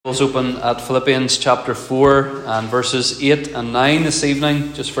Let's open at Philippians chapter 4 and verses 8 and 9 this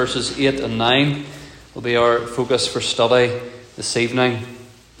evening. Just verses 8 and 9 will be our focus for study this evening.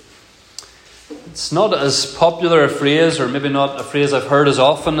 It's not as popular a phrase, or maybe not a phrase I've heard as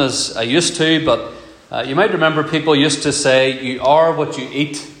often as I used to, but you might remember people used to say, "You are what you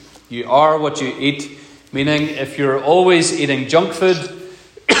eat." You are what you eat. Meaning, if you're always eating junk food,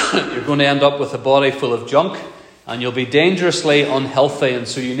 you're going to end up with a body full of junk, and you'll be dangerously unhealthy. And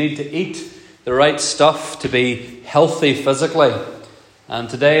so you need to eat the right stuff to be healthy physically. And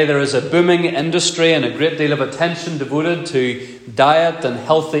today there is a booming industry and a great deal of attention devoted to diet and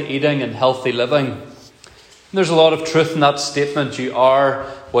healthy eating and healthy living. And there's a lot of truth in that statement. You are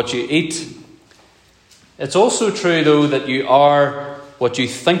what you eat. It's also true, though, that you are what you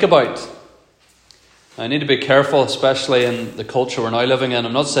think about. I need to be careful, especially in the culture we're now living in.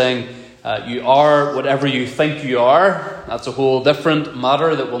 I'm not saying you are whatever you think you are. That's a whole different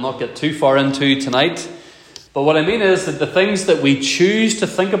matter that we'll not get too far into tonight. But what I mean is that the things that we choose to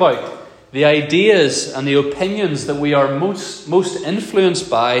think about, the ideas and the opinions that we are most influenced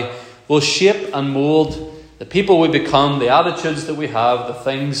by, will shape and mould the people we become, the attitudes that we have, the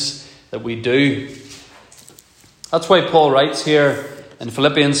things that we do. That's why Paul writes here in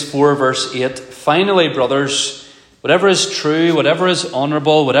Philippians 4 verse 8, "Finally, brothers, whatever is true, whatever is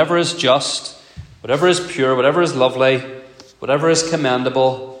honourable, whatever is just, whatever is pure, whatever is lovely, whatever is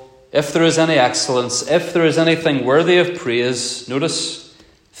commendable, if there is any excellence, if there is anything worthy of praise," notice,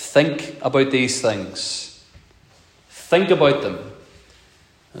 think about these things. Think about them.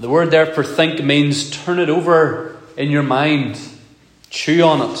 And the word there for think means turn it over in your mind. Chew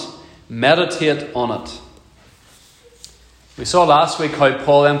on it. Meditate on it. We saw last week how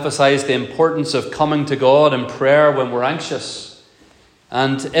Paul emphasised the importance of coming to God in prayer when we're anxious.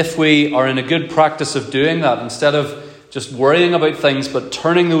 And if we are in a good practice of doing that, instead of just worrying about things, but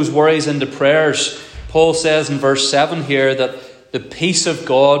turning those worries into prayers, Paul says in verse 7 here that the peace of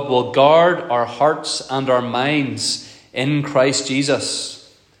God will guard our hearts and our minds in Christ Jesus.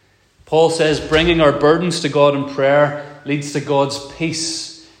 Paul says bringing our burdens to God in prayer leads to God's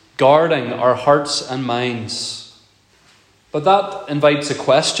peace, guarding our hearts and minds. But that invites a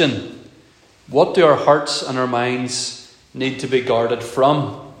question. What do our hearts and our minds need to be guarded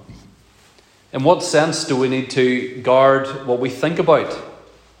from? In what sense do we need to guard what we think about?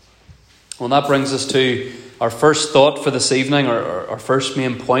 Well, that brings us to our first thought for this evening, or our first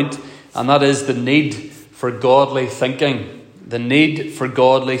main point, and that is the need for godly thinking. The need for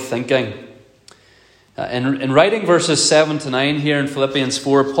godly thinking. In writing verses 7 to 9 here in Philippians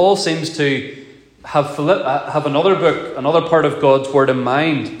 4, Paul seems to have another part of God's word in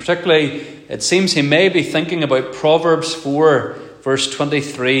mind. Particularly, it seems he may be thinking about Proverbs 4, verse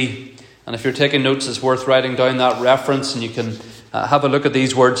 23. And if you're taking notes, it's worth writing down that reference, and you can have a look at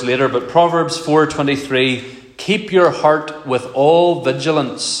these words later. But Proverbs 4:23, "Keep your heart with all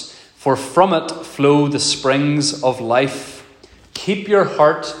vigilance, for from it flow the springs of life." Keep your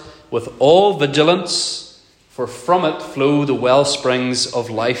heart with all vigilance, for from it flow the well springs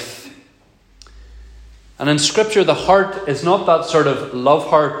of life. And in Scripture, the heart is not that sort of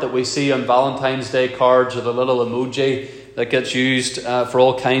love heart that we see on Valentine's Day cards, or the little emoji that gets used for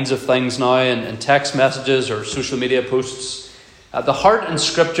all kinds of things now in text messages or social media posts. The heart in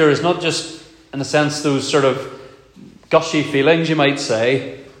Scripture is not just, in a sense, those sort of gushy feelings, you might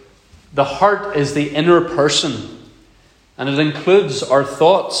say. The heart is the inner person, and it includes our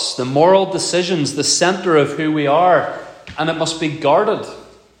thoughts, the moral decisions, the centre of who we are, and it must be guarded.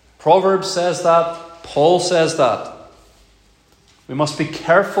 Proverbs says that. Paul says that. We must be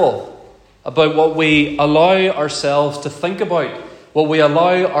careful about what we allow ourselves to think about, what we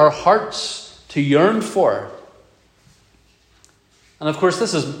allow our hearts to yearn for. And of course,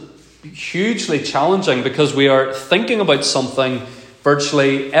 this is hugely challenging because we are thinking about something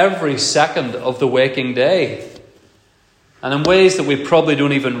virtually every second of the waking day. And in ways that we probably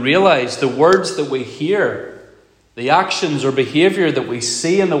don't even realise, the words that we hear, the actions or behaviour that we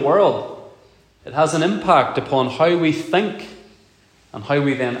see in the world, it has an impact upon how we think and how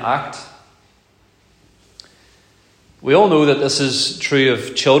we then act. We all know that this is true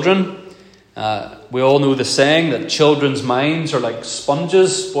of children. We all know the saying that children's minds are like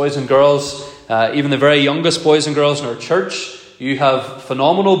sponges, boys and girls. Even the very youngest boys and girls in our church, you have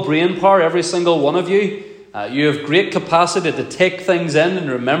phenomenal brain power, every single one of you. You have great capacity to take things in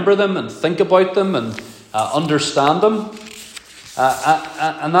and remember them and think about them and understand them.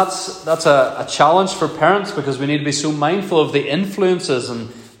 And that's a challenge for parents, because we need to be so mindful of the influences and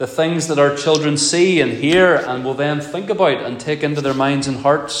the things that our children see and hear and will then think about and take into their minds and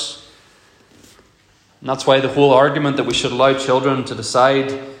hearts. And that's why the whole argument that we should allow children to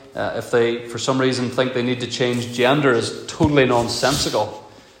decide if they, for some reason, think they need to change gender is totally nonsensical.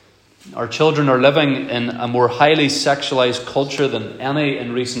 Our children are living in a more highly sexualized culture than any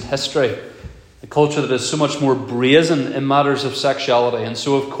in recent history. A culture that is so much more brazen in matters of sexuality. And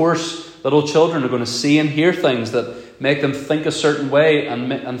so, of course, little children are going to see and hear things that make them think a certain way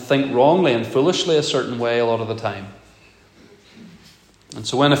and think wrongly and foolishly a certain way a lot of the time. And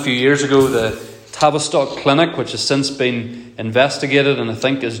so when a few years ago the Tavistock Clinic, which has since been investigated and I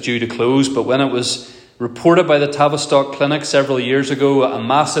think is due to close, but when it was reported by the Tavistock Clinic several years ago, a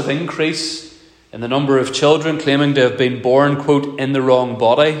massive increase in the number of children claiming to have been born, quote, in the wrong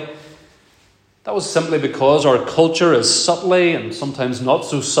body, that was simply because our culture is subtly, and sometimes not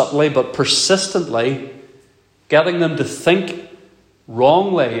so subtly, but persistently getting them to think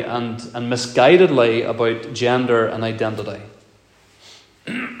wrongly and misguidedly about gender and identity.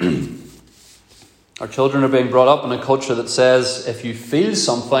 Our children are being brought up in a culture that says if you feel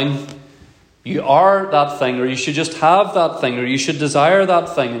something, you are that thing, or you should just have that thing, or you should desire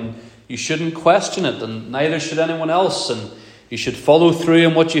that thing, and you shouldn't question it, and neither should anyone else, and you should follow through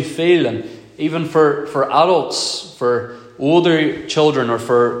on what you feel. And even for adults, for older children, or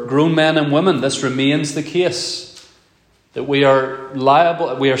for grown men and women, this remains the case. That we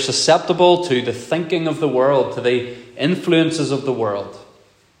are susceptible to the thinking of the world, to the influences of the world.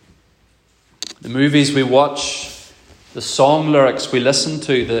 The movies we watch, the song lyrics we listen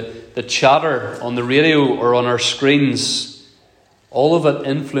to, the chatter on the radio or on our screens, all of it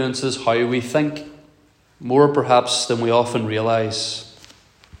influences how we think, more perhaps than we often realise.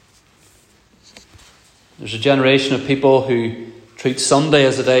 There's a generation of people who treat Sunday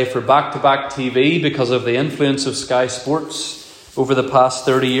as a day for back-to-back TV because of the influence of Sky Sports over the past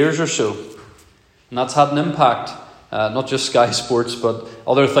 30 years or so. And that's had an impact, not just Sky Sports, but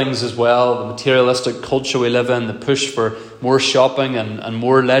other things as well. The materialistic culture we live in, the push for more shopping and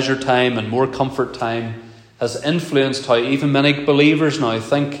more leisure time and more comfort time has influenced how even many believers now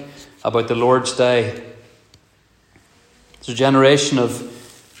think about the Lord's Day. It's a generation of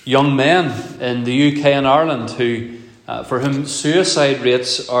young men in the UK and Ireland who, for whom suicide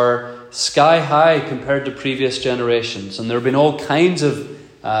rates are sky high compared to previous generations. And there have been all kinds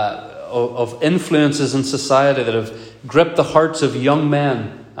of influences in society that have gripped the hearts of young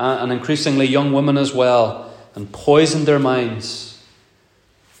men and increasingly young women as well, and poisoned their minds.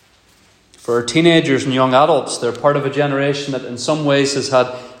 For our teenagers and young adults, they're part of a generation that in some ways has had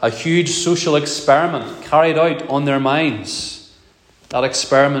a huge social experiment carried out on their minds. That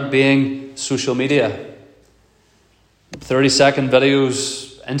experiment being social media. 30-second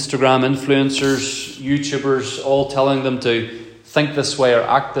videos, Instagram influencers, YouTubers, all telling them to think this way or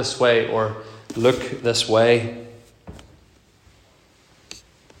act this way or look this way.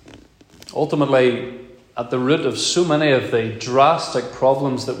 Ultimately, at the root of so many of the drastic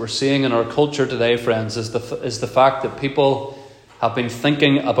problems that we're seeing in our culture today, friends, is the fact that people have been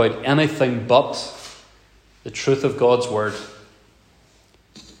thinking about anything but the truth of God's Word.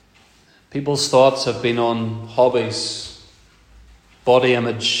 People's thoughts have been on hobbies, body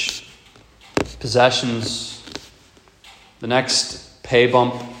image, possessions, the next pay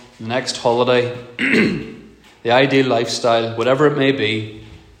bump, the next holiday, the ideal lifestyle, whatever it may be.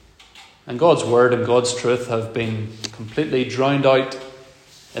 And God's Word and God's truth have been completely drowned out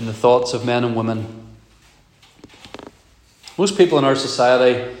in the thoughts of men and women. Most people in our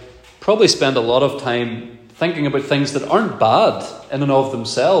society probably spend a lot of time thinking about things that aren't bad in and of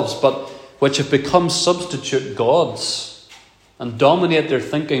themselves, but which have become substitute gods and dominate their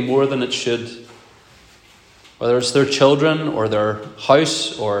thinking more than it should. Whether it's their children or their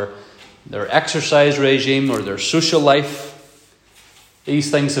house or their exercise regime or their social life,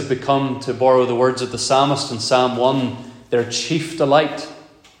 these things have become, to borrow the words of the psalmist in Psalm 1, their chief delight,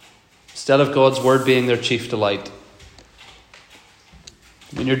 instead of God's Word being their chief delight.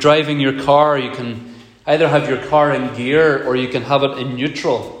 When you're driving your car, you can either have your car in gear or you can have it in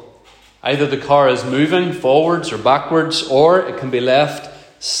neutral. Either the car is moving forwards or backwards, or it can be left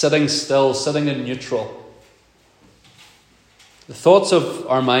sitting still, sitting in neutral. The thoughts of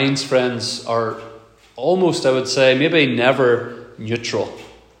our minds, friends, are almost, I would say, maybe never neutral.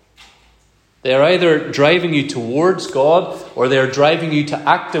 They are either driving you towards God, or they are driving you to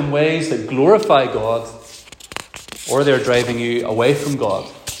act in ways that glorify God, or they are driving you away from God.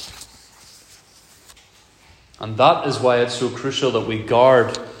 And that is why it's so crucial that we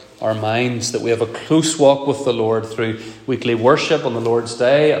guard our minds, that we have a close walk with the Lord through weekly worship on the Lord's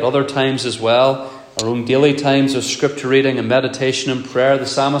Day, at other times as well, our own daily times of scripture reading and meditation and prayer. The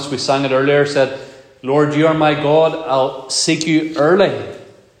psalmist, we sang it earlier, said, Lord, you are my God, I'll seek you early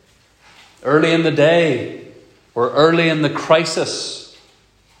in the day, or early in the crisis.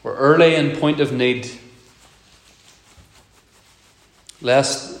 We're early in point of need.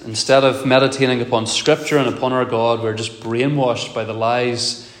 Lest, instead of meditating upon Scripture and upon our God, we're just brainwashed by the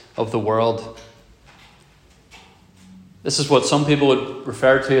lies of the world. This is what some people would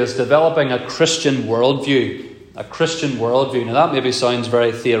refer to as developing a Christian worldview. A Christian worldview. Now that maybe sounds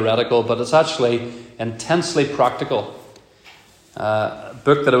very theoretical, but it's actually intensely practical. A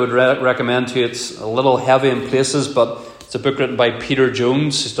book that I would recommend to you, it's a little heavy in places, but it's a book written by Peter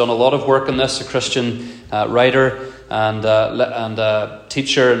Jones. He's done a lot of work on this, a Christian writer and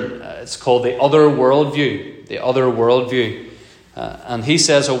teacher. It's called The Other Worldview. The Other Worldview. And he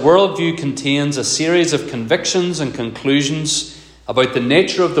says a worldview contains a series of convictions and conclusions about the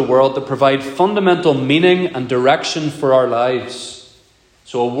nature of the world that provide fundamental meaning and direction for our lives.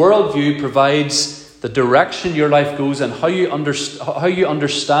 So a worldview provides the direction your life goes in, how you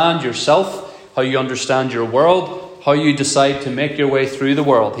understand yourself, how you understand your world, how you decide to make your way through the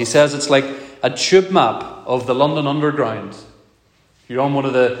world. He says it's like a tube map of the London Underground. You're on one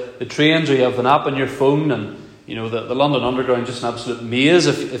of the trains, or you have an app on your phone, and you know the London Underground is just an absolute maze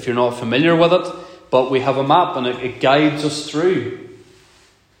if you're not familiar with it. But we have a map, and it guides us through.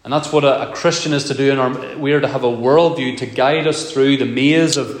 And that's what a Christian is to do. We are to have a worldview to guide us through the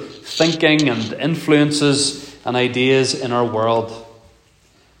maze of thinking and influences and ideas in our world.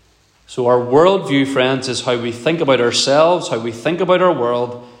 So our worldview, friends, is how we think about ourselves, how we think about our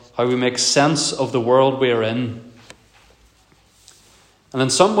world, how we make sense of the world we are in. And in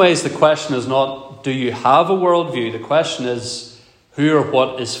some ways, the question is not, do you have a worldview? The question is, who or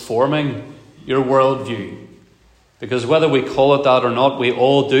what is forming your worldview? Because whether we call it that or not, we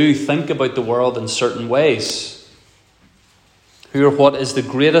all do think about the world in certain ways. Who or what is the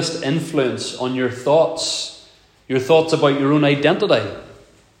greatest influence on your thoughts? Your thoughts about your own identity.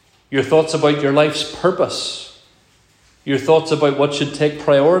 Your thoughts about your life's purpose. Your thoughts about what should take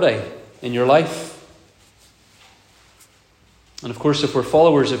priority in your life. And of course, if we're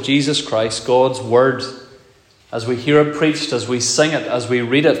followers of Jesus Christ, God's Word, as we hear it preached, as we sing it, as we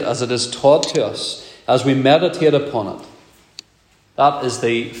read it, as it is taught to us, as we meditate upon it, that is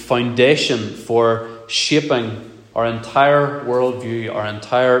the foundation for shaping our entire worldview, our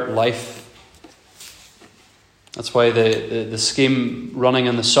entire life. That's why the scheme running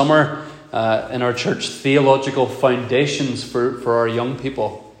in the summer in our church, Theological Foundations for our young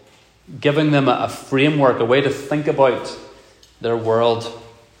people, giving them a framework, a way to think about their world.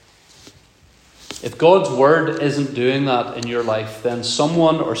 If God's Word isn't doing that in your life, then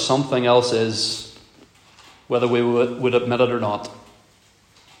someone or something else is, whether we would admit it or not.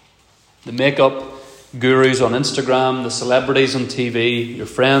 The makeup gurus on Instagram, the celebrities on TV, your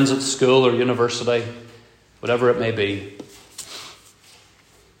friends at school or university, whatever it may be.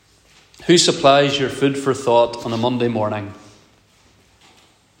 Who supplies your food for thought on a Monday morning?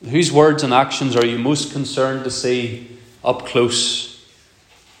 Whose words and actions are you most concerned to see up close?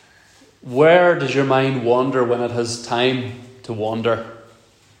 Where does your mind wander when it has time to wander?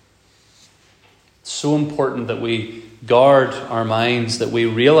 It's so important that we guard our minds, that we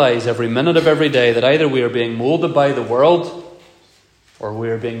realize every minute of every day that either we are being molded by the world or we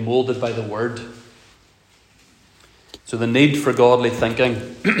are being molded by the Word. So the need for godly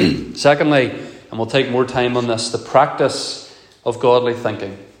thinking. Secondly, and we'll take more time on this, the practice of godly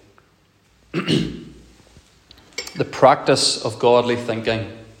thinking. The practice of godly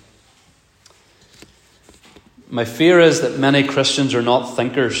thinking. My fear is that many Christians are not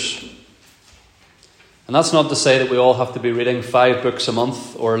thinkers. And that's not to say that we all have to be reading 5 books a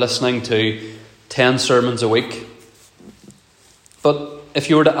month or listening to 10 sermons a week. But if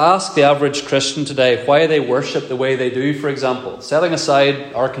you were to ask the average Christian today why they worship the way they do, for example, setting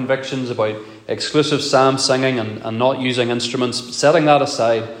aside our convictions about exclusive psalm singing and not using instruments, setting that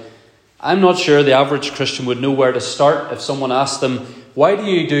aside, I'm not sure the average Christian would know where to start if someone asked them, why do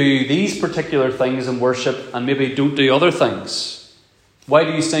you do these particular things in worship and maybe don't do other things? Why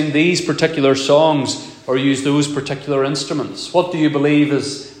do you sing these particular songs or use those particular instruments? What do you believe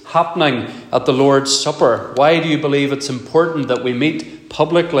is happening at the Lord's Supper? Why do you believe it's important that we meet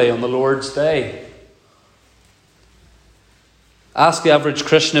publicly on the Lord's Day? Ask the average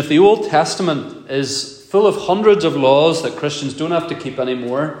Christian if the Old Testament is full of hundreds of laws that Christians don't have to keep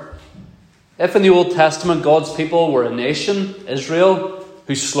anymore. If in the Old Testament God's people were a nation, Israel,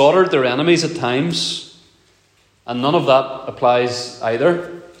 who slaughtered their enemies at times, and none of that applies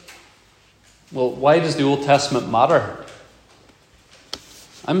either, well, why does the Old Testament matter?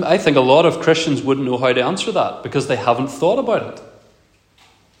 I think a lot of Christians wouldn't know how to answer that because they haven't thought about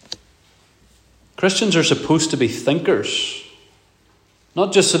it. Christians are supposed to be thinkers.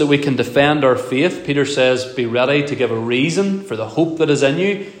 Not just so that we can defend our faith. Peter says, be ready to give a reason for the hope that is in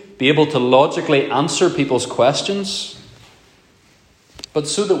you. Be able to logically answer people's questions. But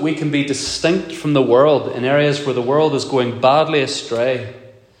so that we can be distinct from the world in areas where the world is going badly astray.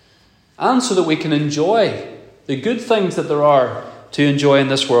 And so that we can enjoy the good things that there are to enjoy in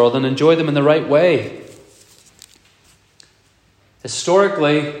this world and enjoy them in the right way.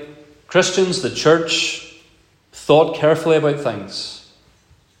 Historically, Christians, the church, thought carefully about things.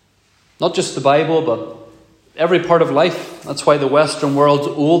 Not just the Bible, but every part of life. That's why the Western world's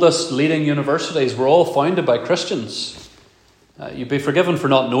oldest leading universities were all founded by Christians. You'd be forgiven for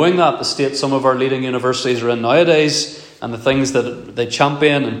not knowing that, the state some of our leading universities are in nowadays, and the things that they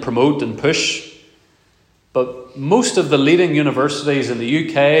champion and promote and push. But most of the leading universities in the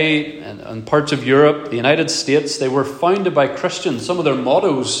UK and parts of Europe, the United States, they were founded by Christians. Some of their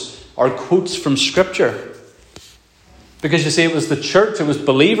mottos are quotes from Scripture. Because you see, it was the church, it was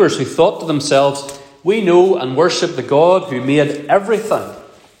believers who thought to themselves, we know and worship the God who made everything,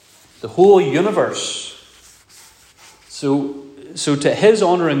 the whole universe. So to his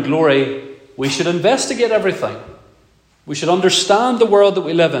honour and glory, we should investigate everything. We should understand the world that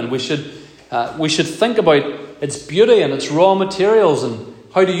we live in. We should think about its beauty and its raw materials and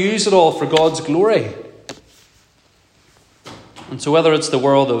how to use it all for God's glory. And so whether it's the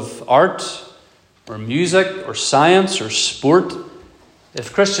world of art or music or science or sport,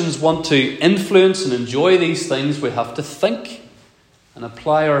 if Christians want to influence and enjoy these things, we have to think and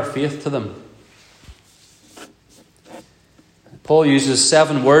apply our faith to them. Paul uses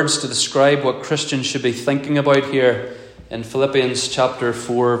 7 words to describe what Christians should be thinking about here in Philippians chapter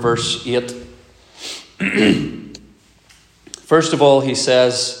 4, verse 8. First of all, he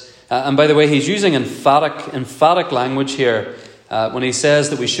says, and by the way, he's using emphatic language here when he says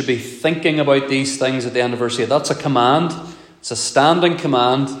that we should be thinking about these things at the end of verse 8. That's a command. It's a standing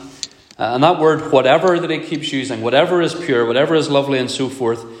command. And that word, whatever, that he keeps using, whatever is pure, whatever is lovely and so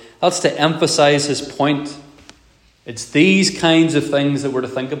forth, that's to emphasize his point. It's these kinds of things that we're to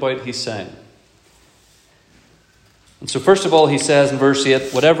think about, he's saying. And so first of all, he says in verse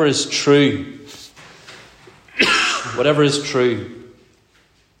 8, whatever is true. Whatever is true.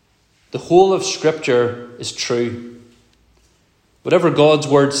 The whole of Scripture is true. Whatever God's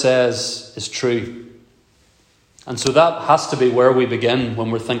word says is true. And so that has to be where we begin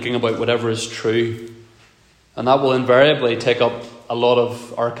when we're thinking about whatever is true. And that will invariably take up a lot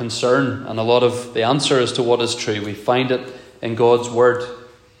of our concern and a lot of the answer as to what is true. We find it in God's word.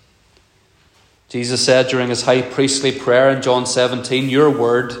 Jesus said during his high priestly prayer in John 17, your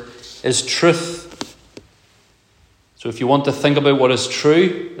word is truth. So if you want to think about what is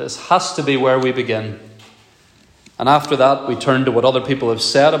true, this has to be where we begin. And after that, we turn to what other people have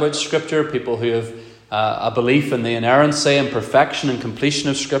said about Scripture, people who have a belief in the inerrancy and perfection and completion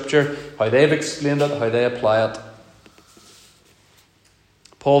of Scripture, how they've explained it, how they apply it.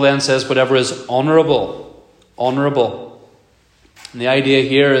 Paul then says whatever is honourable. Honourable. And the idea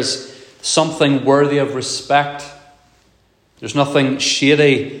here is something worthy of respect. There's nothing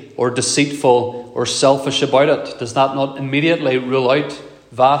shady or deceitful or selfish about it. Does that not immediately rule out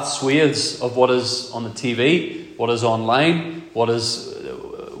vast swathes of what is on the TV, what is online, what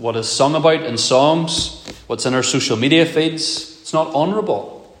is sung about in songs, what's in our social media feeds? It's not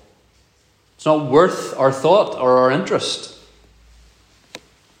honourable. It's not worth our thought or our interest.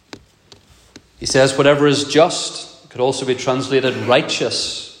 He says whatever is just, could also be translated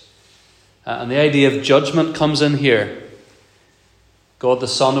righteous. And the idea of judgment comes in here. God the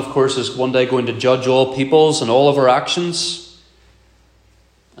Son, of course, is one day going to judge all peoples and all of our actions.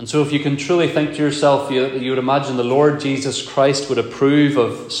 And so if you can truly think to yourself, you would imagine the Lord Jesus Christ would approve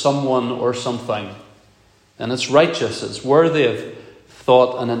of someone or something. And it's righteous, it's worthy of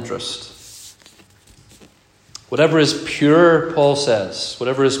thought and interest. Whatever is pure, Paul says,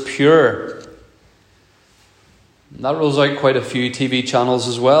 whatever is pure. And that rules out quite a few TV channels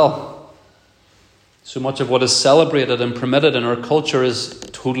as well. So much of what is celebrated and permitted in our culture is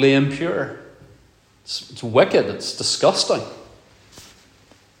totally impure. It's wicked, it's disgusting.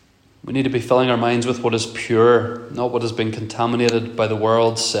 We need to be filling our minds with what is pure, not what has been contaminated by the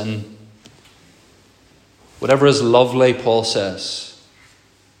world's sin. Whatever is lovely, Paul says.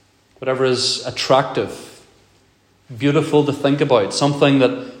 Whatever is attractive, beautiful to think about, something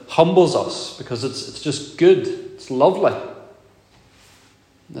that humbles us because it's just good, it's lovely.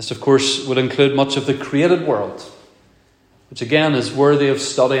 This, of course, would include much of the created world, which again is worthy of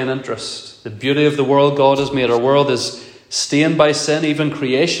study and interest. The beauty of the world God has made. Our world is stained by sin. Even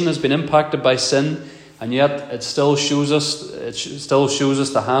creation has been impacted by sin, and yet it still shows us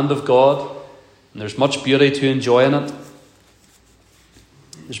the hand of God, and there's much beauty to enjoy in it.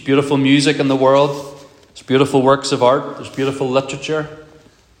 There's beautiful music in the world. There's beautiful works of art. There's beautiful literature.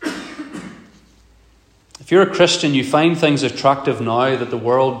 If you're a Christian, you find things attractive now that the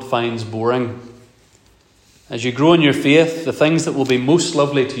world finds boring. As you grow in your faith, the things that will be most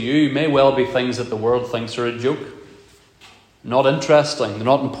lovely to you may well be things that the world thinks are a joke. Not interesting, they're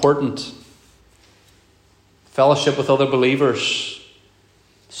not important. Fellowship with other believers,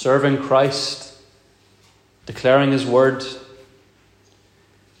 serving Christ, declaring his word.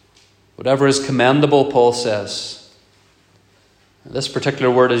 Whatever is commendable, Paul says. This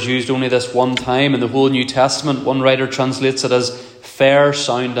particular word is used only this one time in the whole New Testament. One writer translates it as fair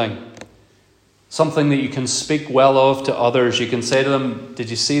sounding. Something that you can speak well of to others. You can say to them, did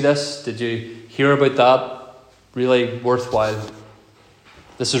you see this? Did you hear about that? Really worthwhile.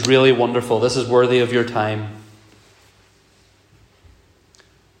 This is really wonderful. This is worthy of your time.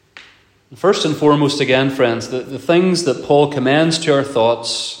 First and foremost, again, friends, the things that Paul commends to our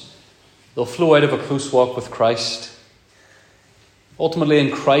thoughts, they'll flow out of a close walk with Christ. Ultimately,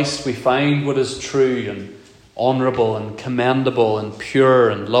 in Christ, we find what is true and honourable and commendable and pure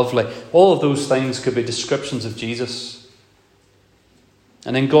and lovely. All of those things could be descriptions of Jesus.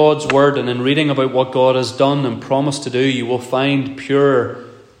 And in God's word and in reading about what God has done and promised to do, you will find pure,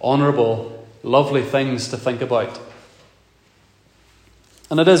 honourable, lovely things to think about.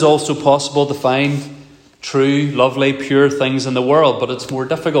 And it is also possible to find true, lovely, pure things in the world, but it's more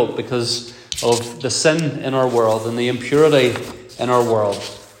difficult because of the sin in our world and the impurity in our world.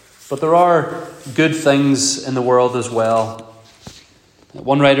 But there are good things in the world as well.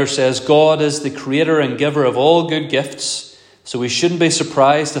 One writer says, God is the creator and giver of all good gifts, so we shouldn't be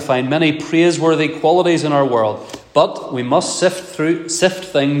surprised to find many praiseworthy qualities in our world. But we must sift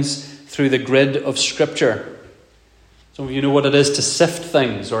things through the grid of Scripture. Some of you know what it is to sift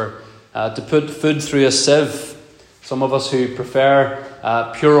things, or to put food through a sieve. Some of us who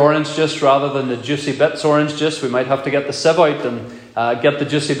prefer pure orange juice rather than the juicy bits orange juice, we might have to get the sieve out and get the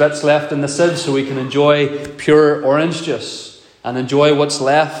juicy bits left in the sieve so we can enjoy pure orange juice and enjoy what's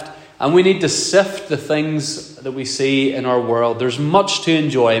left. And we need to sift the things that we see in our world. There's much to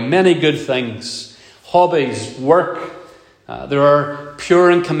enjoy, many good things, hobbies, work. There are pure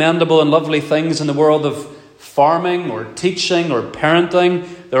and commendable and lovely things in the world of farming or teaching or parenting.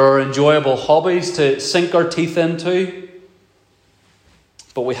 There are enjoyable hobbies to sink our teeth into.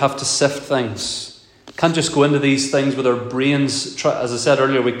 But we have to sift things. We can't just go into these things with our brains. As I said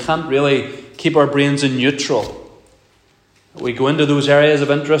earlier, we can't really keep our brains in neutral. We go into those areas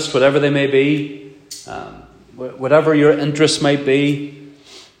of interest, whatever they may be, whatever your interests might be,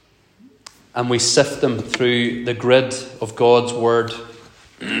 and we sift them through the grid of God's word.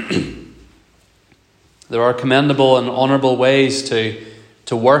 There are commendable and honourable ways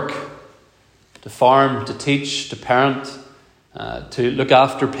to work, to farm, to teach, to parent, to look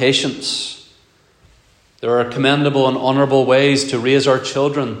after patients. There are commendable and honourable ways to raise our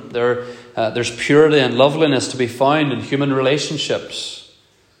children. There's purity and loveliness to be found in human relationships.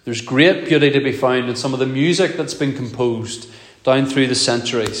 There's great beauty to be found in some of the music that's been composed down through the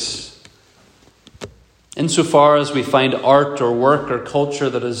centuries. Insofar as we find art or work or culture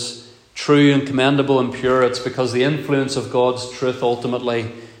that is true and commendable and pure, it's because the influence of God's truth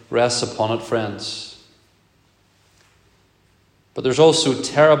ultimately rests upon it, friends. But there's also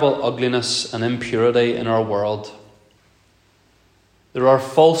terrible ugliness and impurity in our world. There are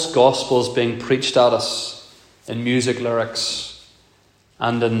false gospels being preached at us in music lyrics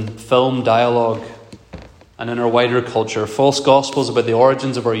and in film dialogue and in our wider culture. False gospels about the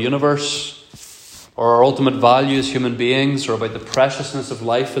origins of our universe, or our ultimate value as human beings, or about the preciousness of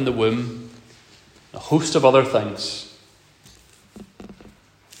life in the womb, a host of other things.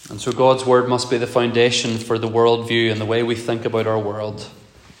 And so God's word must be the foundation for the worldview and the way we think about our world.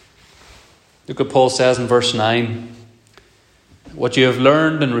 Look what Paul says in verse 9. What you have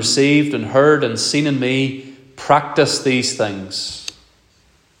learned and received and heard and seen in me, practice these things.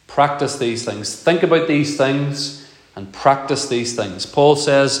 Practice these things. Think about these things and practice these things. Paul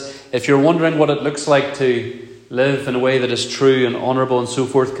says, if you're wondering what it looks like to live in a way that is true and honourable and so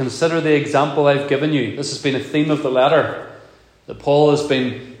forth, consider the example I've given you. This has been a theme of the letter, that Paul has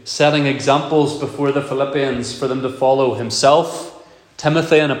been setting examples before the Philippians for them to follow. Himself,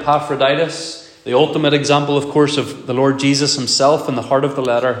 Timothy and Epaphroditus, the ultimate example, of course, of the Lord Jesus himself in the heart of the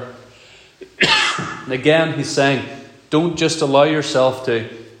letter. And again, he's saying, don't just allow yourself to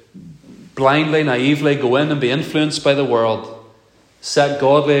blindly, naively go in and be influenced by the world. Set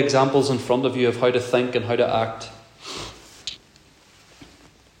godly examples in front of you of how to think and how to act.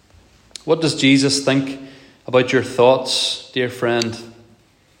 What does Jesus think about your thoughts, dear friend?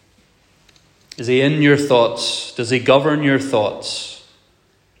 Is he in your thoughts? Does he govern your thoughts?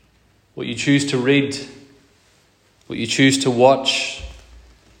 what you choose to read, what you choose to watch,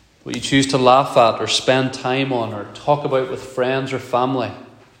 what you choose to laugh at or spend time on or talk about with friends or family.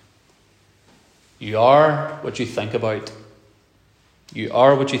 You are what you think about. You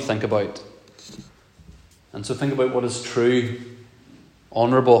are what you think about. And so think about what is true,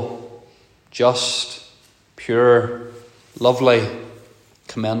 honourable, just, pure, lovely,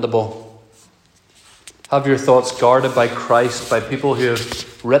 commendable. Have your thoughts guarded by Christ, by people who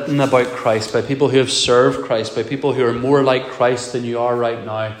have written about Christ, by people who have served Christ, by people who are more like Christ than you are right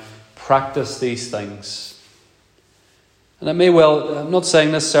now. Practice these things. And it may well, I'm not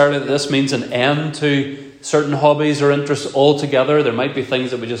saying necessarily that this means an end to certain hobbies or interests altogether. There might be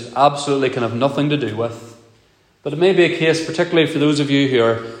things that we just absolutely can have nothing to do with. But it may be a case, particularly for those of you who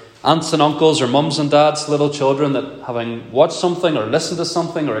are aunts and uncles or mums and dads, little children, that having watched something or listened to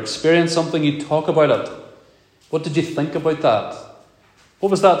something or experienced something, you talk about it. What did you think about that? What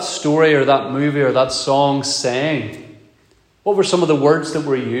was that story or that movie or that song saying? What were some of the words that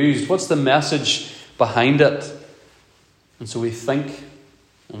were used? What's the message behind it? And so we think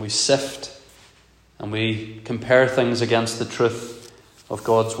and we sift and we compare things against the truth of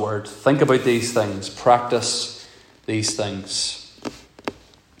God's word. Think about these things. Practice these things.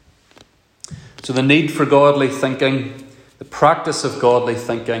 So the need for godly thinking, the practice of godly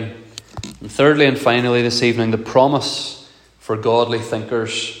thinking, and thirdly and finally this evening, the promise for godly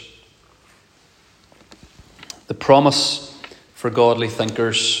thinkers. The promise for godly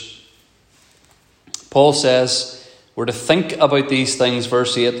thinkers. Paul says we're to think about these things,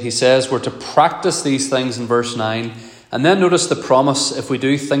 verse 8. He says we're to practice these things in verse 9. And then notice the promise if we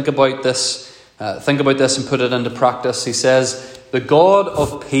do think about this and put it into practice. He says, the God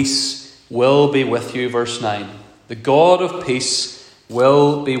of peace will be with you, verse 9. The God of peace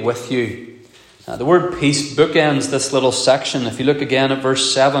will be with you. The word peace bookends this little section. If you look again at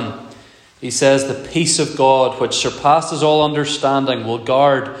verse 7, he says, the peace of God, which surpasses all understanding, will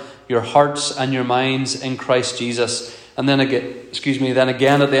guard your hearts and your minds in Christ Jesus. And then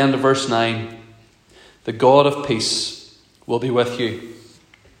again at the end of verse 9, the God of peace will be with you.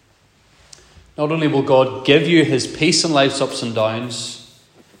 Not only will God give you his peace in life's ups and downs,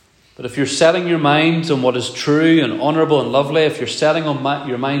 but if you're setting your mind on what is true and honourable and lovely, if you're setting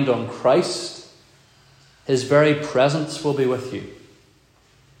your mind on Christ, his very presence will be with you.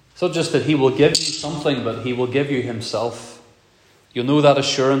 It's not just that he will give you something, but he will give you himself. You'll know that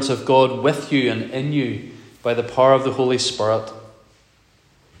assurance of God with you and in you by the power of the Holy Spirit.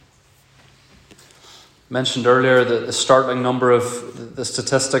 I mentioned earlier the startling number of the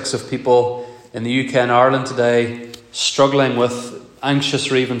statistics of people in the UK and Ireland today struggling with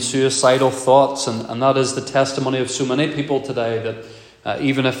anxious or even suicidal thoughts, and that is the testimony of so many people today that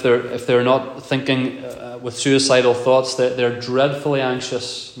even if they're not thinking with suicidal thoughts, they're dreadfully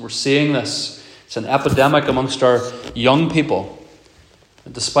anxious. We're seeing this. It's an epidemic amongst our young people.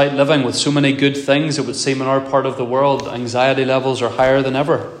 And despite living with so many good things, it would seem in our part of the world, anxiety levels are higher than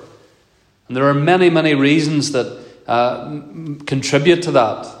ever. And there are many, many reasons that contribute to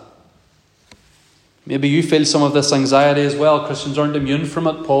that. Maybe you feel some of this anxiety as well. Christians aren't immune from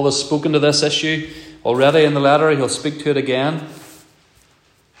it. Paul has spoken to this issue already in the letter. He'll speak to it again.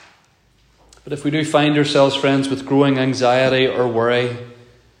 But if we do find ourselves, friends, with growing anxiety or worry,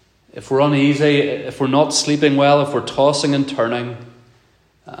 if we're uneasy, if we're not sleeping well, if we're tossing and turning,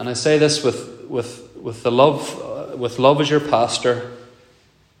 and I say this with love as your pastor,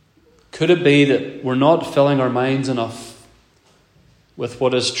 could it be that we're not filling our minds enough with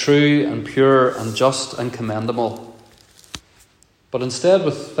what is true and pure and just and commendable, but instead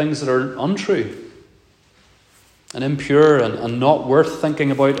with things that are untrue and impure and not worth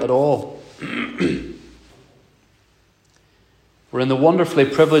thinking about at all? We're in the wonderfully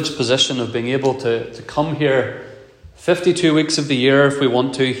privileged position of being able to come here 52 weeks of the year if we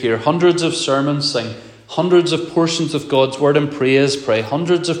want to, hear hundreds of sermons, sing hundreds of portions of God's word and praise, pray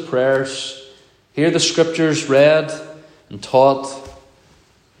hundreds of prayers, hear the scriptures read and taught.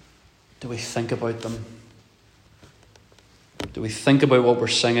 Do we think about them? Do we think about what we're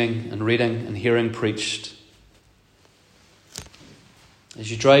singing and reading and hearing preached? As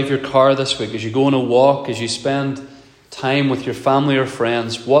you drive your car this week, as you go on a walk, as you spend time with your family or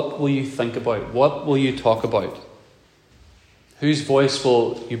friends, what will you think about? What will you talk about? Whose voice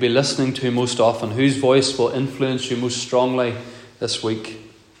will you be listening to most often? Whose voice will influence you most strongly this week?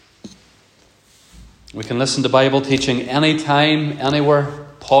 We can listen to Bible teaching anytime, anywhere,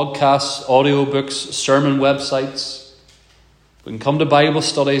 podcasts, audiobooks, sermon websites. We can come to Bible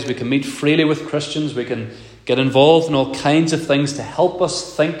studies. We can meet freely with Christians. We can get involved in all kinds of things to help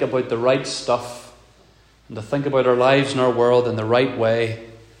us think about the right stuff and to think about our lives and our world in the right way.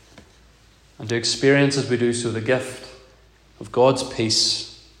 and to experience as we do so the gift of God's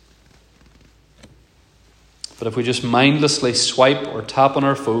peace. But if we just mindlessly swipe or tap on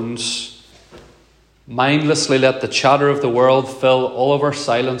our phones, mindlessly let the chatter of the world fill all of our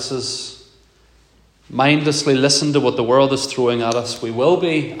silences, mindlessly listen to what the world is throwing at us, we will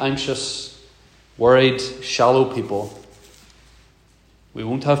be anxious, worried, shallow people. We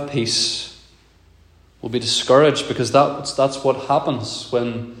won't have peace. We'll be discouraged because that's what happens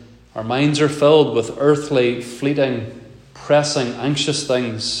when our minds are filled with earthly, fleeting, pressing, anxious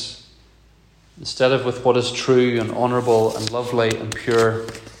things, instead of with what is true and honourable and lovely and pure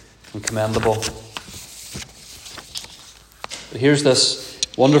and commendable. But here's this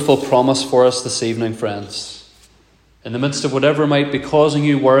wonderful promise for us this evening, friends. In the midst of whatever might be causing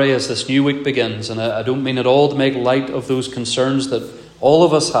you worry as this new week begins, and I don't mean at all to make light of those concerns that all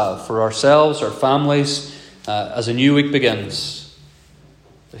of us have for ourselves, our families, as a new week begins.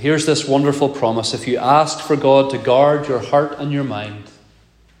 But here's this wonderful promise. If you ask for God to guard your heart and your mind,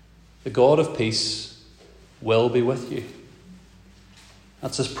 the God of peace will be with you.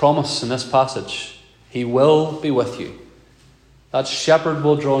 That's his promise in this passage. He will be with you. That shepherd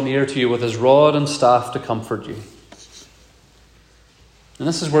will draw near to you with his rod and staff to comfort you. And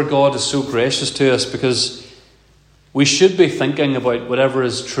this is where God is so gracious to us, because we should be thinking about whatever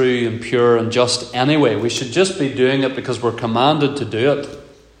is true and pure and just anyway. We should just be doing it because we're commanded to do it.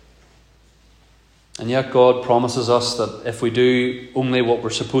 And yet God promises us that if we do only what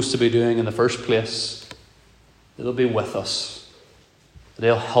we're supposed to be doing in the first place, that he'll be with us, that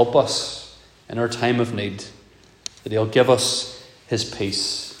he'll help us in our time of need, that he'll give us his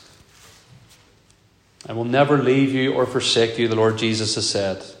peace. I will never leave you or forsake you, the Lord Jesus has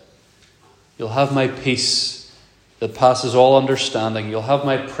said. You'll have my peace that passes all understanding. You'll have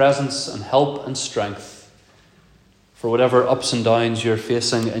my presence and help and strength for whatever ups and downs you're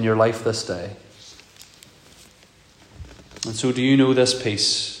facing in your life this day. And so do you know this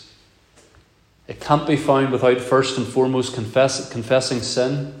peace? It can't be found without first and foremost confessing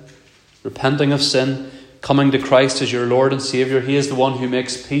sin, repenting of sin, coming to Christ as your Lord and Saviour. He is the one who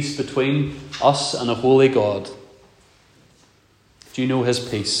makes peace between us and a holy God. Do you know his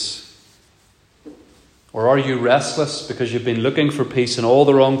peace? Or are you restless because you've been looking for peace in all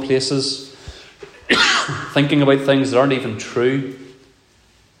the wrong places, thinking about things that aren't even true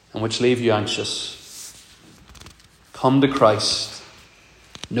and which leave you anxious? Come to Christ.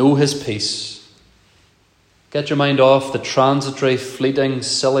 Know his peace. Get your mind off the transitory, fleeting,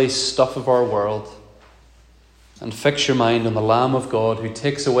 silly stuff of our world and fix your mind on the Lamb of God who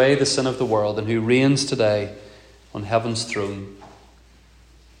takes away the sin of the world and who reigns today on heaven's throne.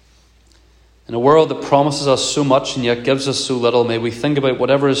 In a world that promises us so much and yet gives us so little, may we think about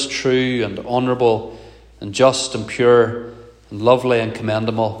whatever is true and honourable and just and pure and lovely and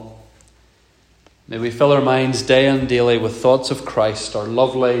commendable. May we fill our minds day and daily with thoughts of Christ, our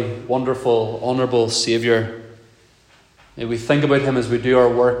lovely, wonderful, honourable Saviour. May we think about him as we do our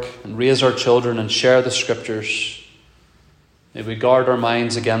work and raise our children and share the Scriptures. May we guard our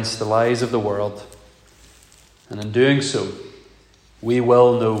minds against the lies of the world. And in doing so, we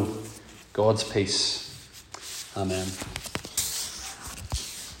will know God's peace. Amen.